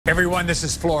Everyone, this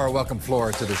is Flora. Welcome,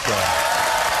 Flora, to the show.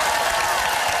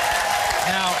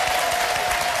 Now,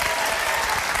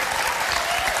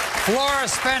 Flora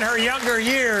spent her younger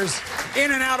years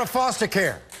in and out of foster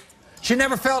care. She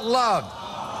never felt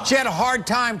loved. She had a hard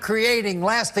time creating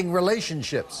lasting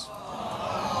relationships.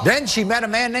 Then she met a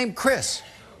man named Chris,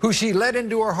 who she let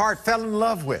into her heart, fell in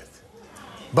love with.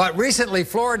 But recently,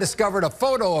 Flora discovered a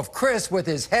photo of Chris with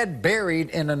his head buried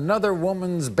in another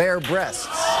woman's bare breasts.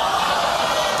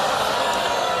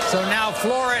 So now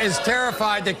Flora is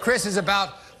terrified that Chris is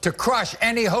about to crush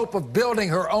any hope of building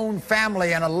her own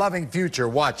family and a loving future.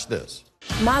 Watch this.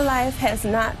 My life has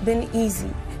not been easy.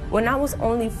 When I was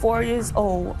only 4 years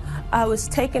old, I was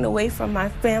taken away from my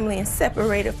family and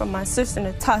separated from my sister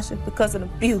Natasha because of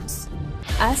abuse.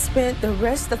 I spent the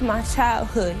rest of my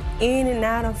childhood in and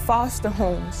out of foster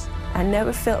homes. I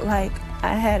never felt like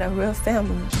I had a real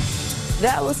family.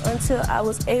 That was until I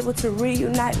was able to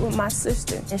reunite with my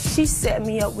sister, and she set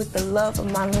me up with the love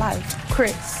of my life,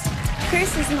 Chris.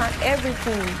 Chris is my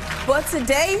everything. But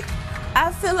today,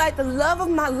 I feel like the love of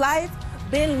my life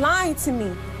been lying to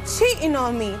me, cheating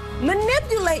on me,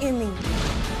 manipulating me.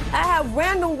 I have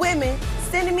random women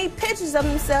sending me pictures of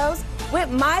themselves with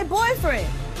my boyfriend.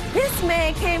 This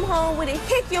man came home with a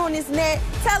hickey on his neck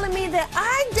telling me that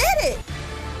I did it.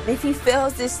 If he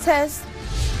fails this test,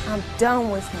 I'm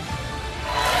done with him.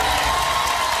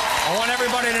 I want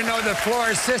everybody to know that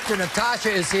Flora's sister,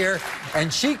 Natasha, is here,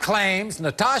 and she claims,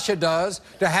 Natasha does,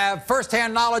 to have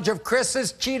firsthand knowledge of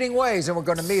Chris's cheating ways, and we're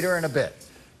going to meet her in a bit.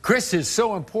 Chris is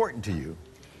so important to you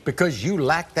because you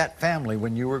lacked that family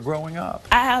when you were growing up.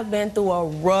 I have been through a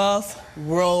rough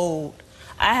road.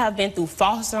 I have been through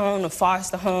foster home to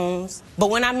foster homes. But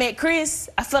when I met Chris,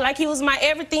 I felt like he was my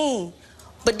everything.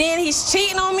 But then he's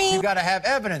cheating on me. You gotta have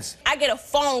evidence. I get a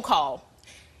phone call.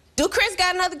 Do Chris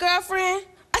got another girlfriend?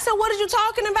 I said, what are you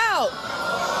talking about?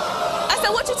 I said,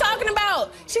 what you talking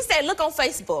about? She said, look on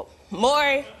Facebook.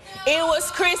 Maury, it was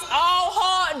Chris all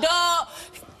hard dog,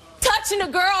 touching the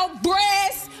girl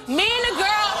breast, me and the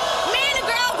girl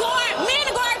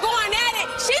going at it.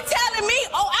 She telling me,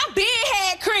 oh, I been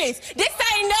had Chris. This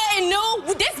ain't nothing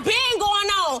new. This been going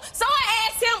on. So I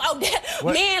asked him,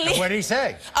 What did he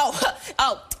say? Oh,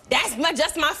 that's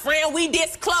just my friend. We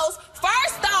this close.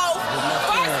 First off,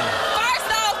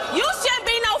 you shouldn't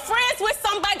be no friends with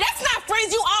somebody. That's not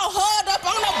friends. You all hugged up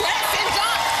on the breast and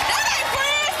junk. That ain't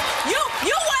friends. You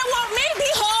wouldn't want me to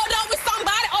be hugged up with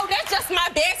somebody. Oh, that's just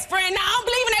my best friend. Now I don't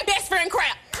believe in that best friend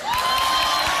crap.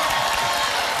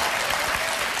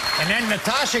 And then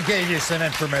Natasha gave you some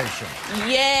information.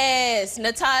 Yes,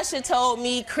 Natasha told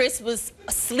me Chris was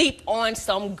asleep on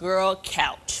some girl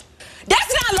couch.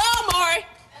 That's not love, Maury.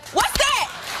 What's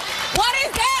that? What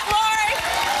is that, Maury?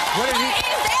 What is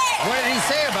that? What did he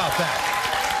say about that?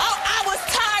 Oh, I was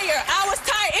tired.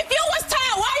 If you was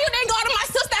tired, why you didn't go to my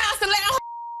sister's house and lay on her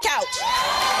couch?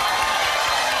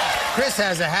 Chris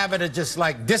has a habit of just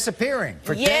like disappearing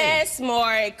for days. Yes,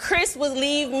 Maury. Chris would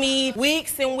leave me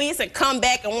weeks and weeks and come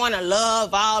back and want to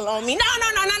love all on me. No,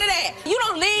 none of that. You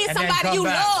don't leave somebody you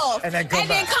love and then come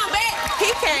back.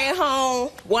 He came home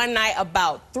one night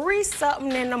about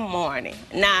 3-something in the morning.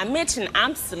 Now, I mentioned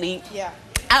I'm asleep. Yeah.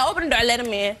 I open the door, let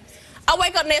him in. I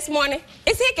wake up next morning,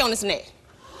 it's hickey on his neck.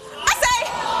 I said,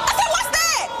 what's that?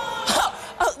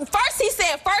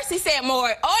 First he said,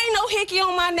 Maury, oh, ain't no hickey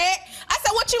on my neck. I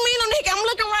said, what you mean on the hickey? I'm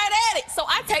looking right at it. So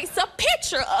I takes a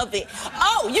picture of it.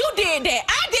 Oh, you did that.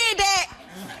 I did that.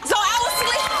 So I was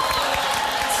asleep.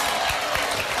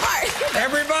 All right.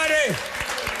 Everybody,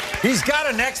 he's got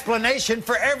an explanation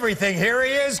for everything. Here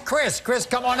he is, Chris. Chris,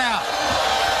 come on out.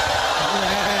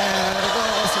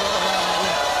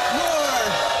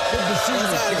 Good to see you.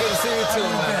 Good to see you too,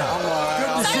 man. I'm all right.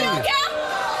 Good to see you.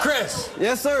 Chris.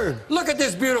 Yes, sir. Look at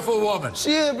this beautiful woman.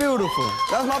 She is beautiful.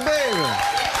 That's my baby.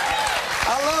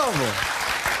 I love her.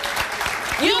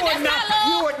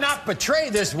 You would not betray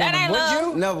this woman, would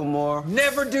you? Never more.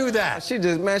 Never do that. She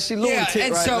just, man, she lunatic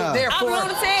and right so now. Therefore, I'm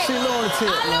lunatic. She lunatic,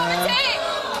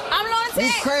 I'm lunatic.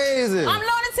 You crazy. I'm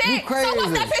lunatic. You crazy. So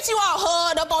what's that picture you all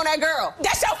hugged up on that girl?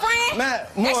 That's your friend? Man,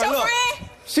 That's your look. friend?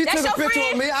 She That's took a your picture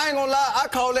friend? of me. I ain't gonna lie. I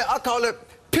call it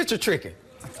picture tricking.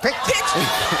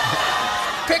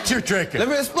 Picture tricking. Let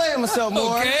me explain myself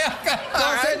more. Okay.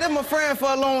 I'm saying, this my friend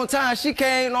for a long time. She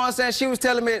came, know what I'm saying? She was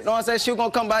telling me, know what I'm saying? She was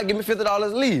gonna come by and give me $50 to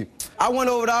leave. I went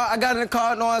over there, I got in the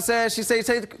car, know what I'm saying? She said,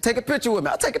 take a picture with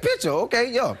me. I take a picture, okay,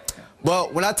 yeah.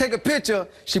 But when I take a picture,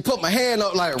 she put my hand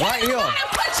up like right here. Put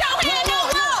your hand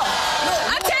up.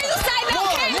 I tell you, say no,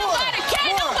 can't nobody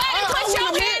put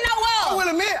your hand up. I will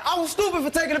admit, I was stupid.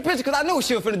 stupid for taking a picture because I knew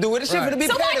she was finna do with it. She finna be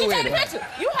petty with it.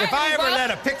 If I ever let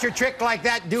a picture trick like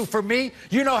that do for me,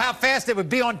 you know how fast it would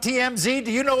be on TMZ?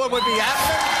 Do you know what would be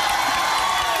happening?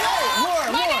 More.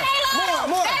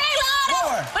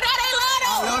 But that ain't love,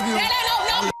 though. I love you. That ain't no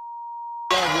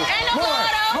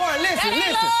More, listen.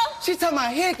 She talking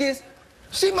about hickeys.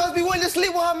 She must be wanting to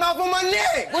sleep with her mouth on my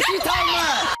neck. What she talking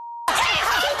about?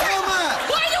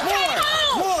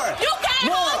 More.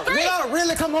 Will I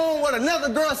really come home with another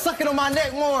girl sucking on my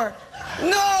neck more?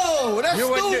 No, that's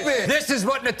stupid. This is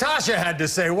what Natasha had to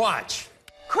say. Watch.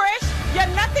 Chris, you're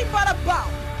nothing but a bum.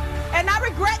 And I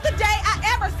regret the day I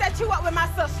ever set you up with my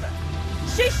sister.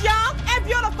 She's young and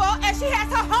beautiful, and she has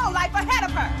her whole life ahead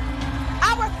of her.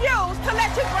 I refuse to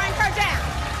let you bring her down.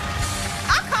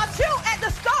 I caught you at the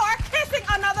store kissing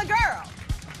another girl.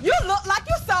 You look like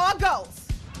you saw a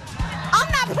ghost. I'm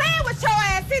not playing with your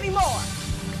ass anymore.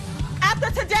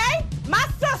 After today, my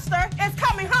sister is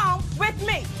coming home with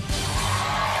me.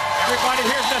 Everybody,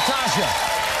 here's Natasha.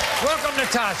 Welcome,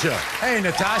 Natasha. Hey,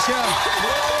 Natasha. How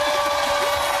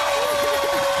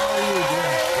are you doing?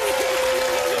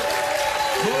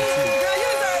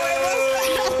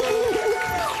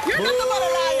 You're nothing but a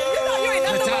liar. You know you ain't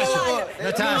nothing but a liar.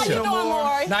 Natasha. How you doing,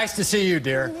 Maury? Nice to see you,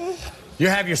 dear. You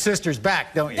have your sister's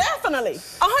back, don't you? Definitely.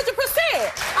 100%.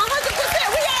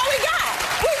 100%. We all we got.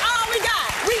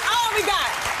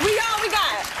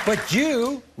 But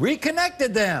you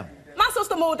reconnected them. My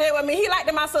sister moved in with me. He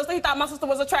liked my sister. He thought my sister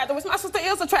was attractive, which my sister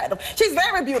is attractive. She's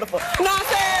very beautiful. You know what I'm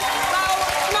saying?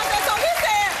 So he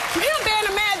said, him being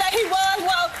the man that he was,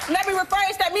 well, let me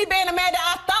rephrase that, me being the man that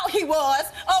I thought he was,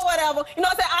 or whatever. You know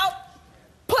what I'm saying? I'll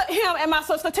put him and my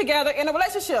sister together in a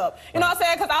relationship. You know what I'm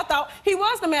saying? Because I thought he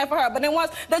was the man for her. But then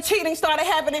once the cheating started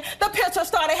happening, the picture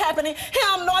started happening,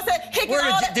 him, you know what I'm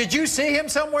saying? Did you see him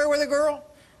somewhere with a girl?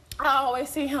 I always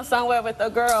see him somewhere with a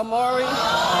girl, Maury. It's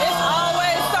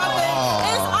always something.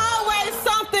 It's always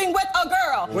something with a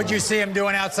girl. What'd you see him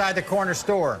doing outside the corner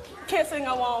store? Kissing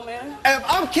a woman. If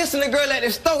I'm kissing a girl at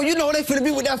the store, you know they finna be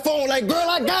with that phone like, girl,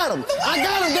 I got him. I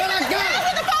got him, girl, I got him.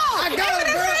 I got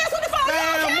him, girl.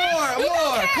 Man, more.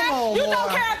 Come on, You don't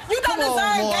care. You don't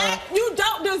deserve that. You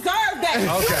don't deserve that. Okay. You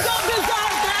don't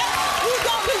deserve that. You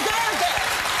don't deserve that.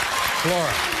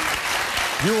 Flora,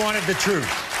 you wanted the truth.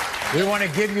 We want to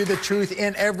give you the truth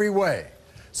in every way.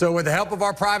 So with the help of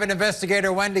our private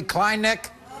investigator, Wendy Kleineck,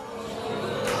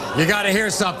 you got to hear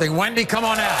something. Wendy, come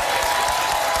on out.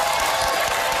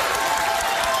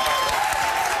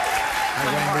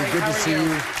 Hi, Wendy. Good to see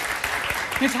you.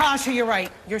 Natasha, you're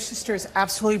right. Your sister is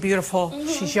absolutely beautiful.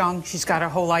 She's young. She's got her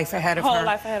whole life ahead of her. Whole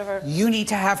life ahead of her. You need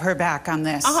to have her back on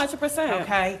this. 100%.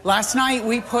 Okay? Last night,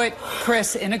 we put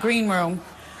Chris in a green room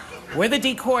with a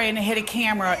decoy and a hidden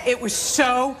camera. It was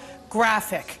so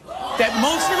graphic that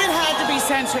most of it had to be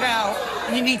censored out.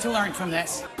 You need to learn from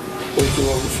this. What do you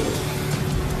want to show?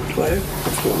 What? What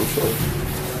do you want to show?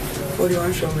 What do you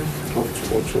want to show me?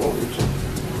 What you want me to?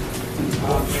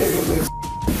 I'll show you this.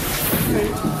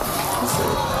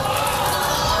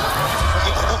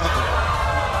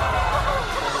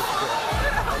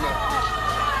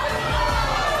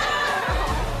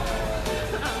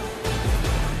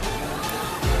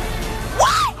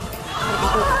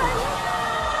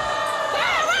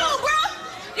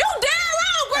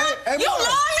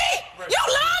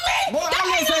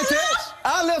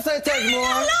 I'll never say text more. That ain't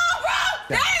no love, bro.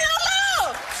 That ain't no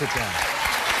love. Sit down.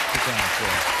 Sit down,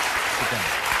 Flora. Sit down.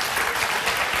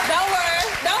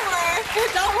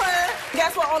 Don't worry.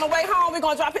 Guess what? On the way home, we're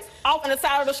going to drop it off on the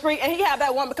side of the street, and he have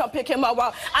that woman come pick him up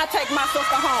while I take my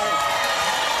sister home.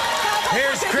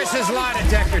 Here's Chris's lie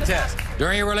detector test.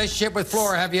 During your relationship with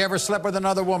Flora, have you ever slept with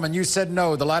another woman? You said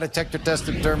no. The lie detector test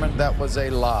determined that was a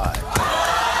lie.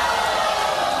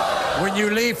 When you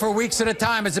leave for weeks at a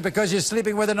time, is it because you're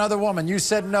sleeping with another woman? You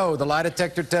said no. The lie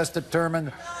detector test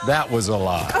determined that was a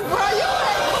lie.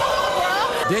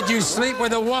 Did you sleep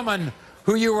with a woman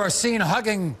who you were seen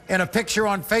hugging in a picture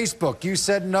on Facebook? You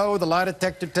said no. The lie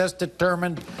detector test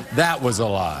determined that was a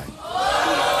lie.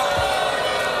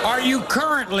 Are you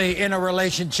currently in a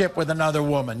relationship with another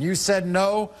woman? You said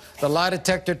no. The lie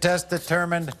detector test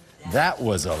determined that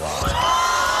was a lie.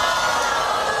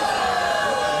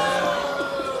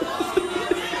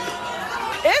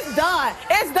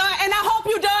 It's done, and I hope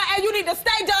you're done, and you need to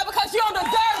stay done because you don't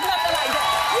deserve nothing like that.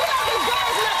 You don't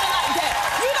deserve nothing like that.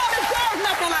 You don't deserve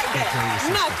nothing like that.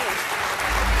 Nothing.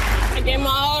 I give my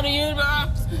all to you,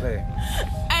 bro. Hey.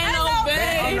 Ain't no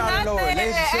babe. I'm not in no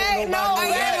relationship. Ain't no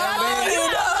babe.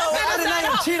 I did not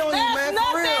even cheat on you, man.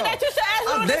 For real.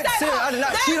 I'm dead serious. I did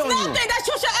not cheat on you. There's nothing that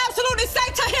you should absolutely say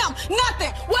to him.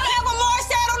 Nothing. Whatever Maury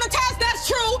said on the test, that's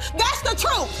true. That's the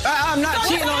truth. I'm not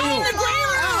cheating on you.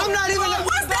 I'm not even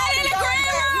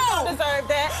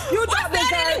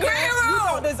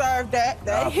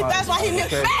That's why he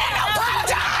missed. Man,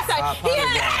 apologize. He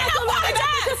had no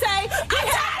apologize to say.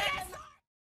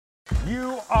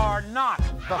 You are not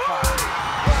the father.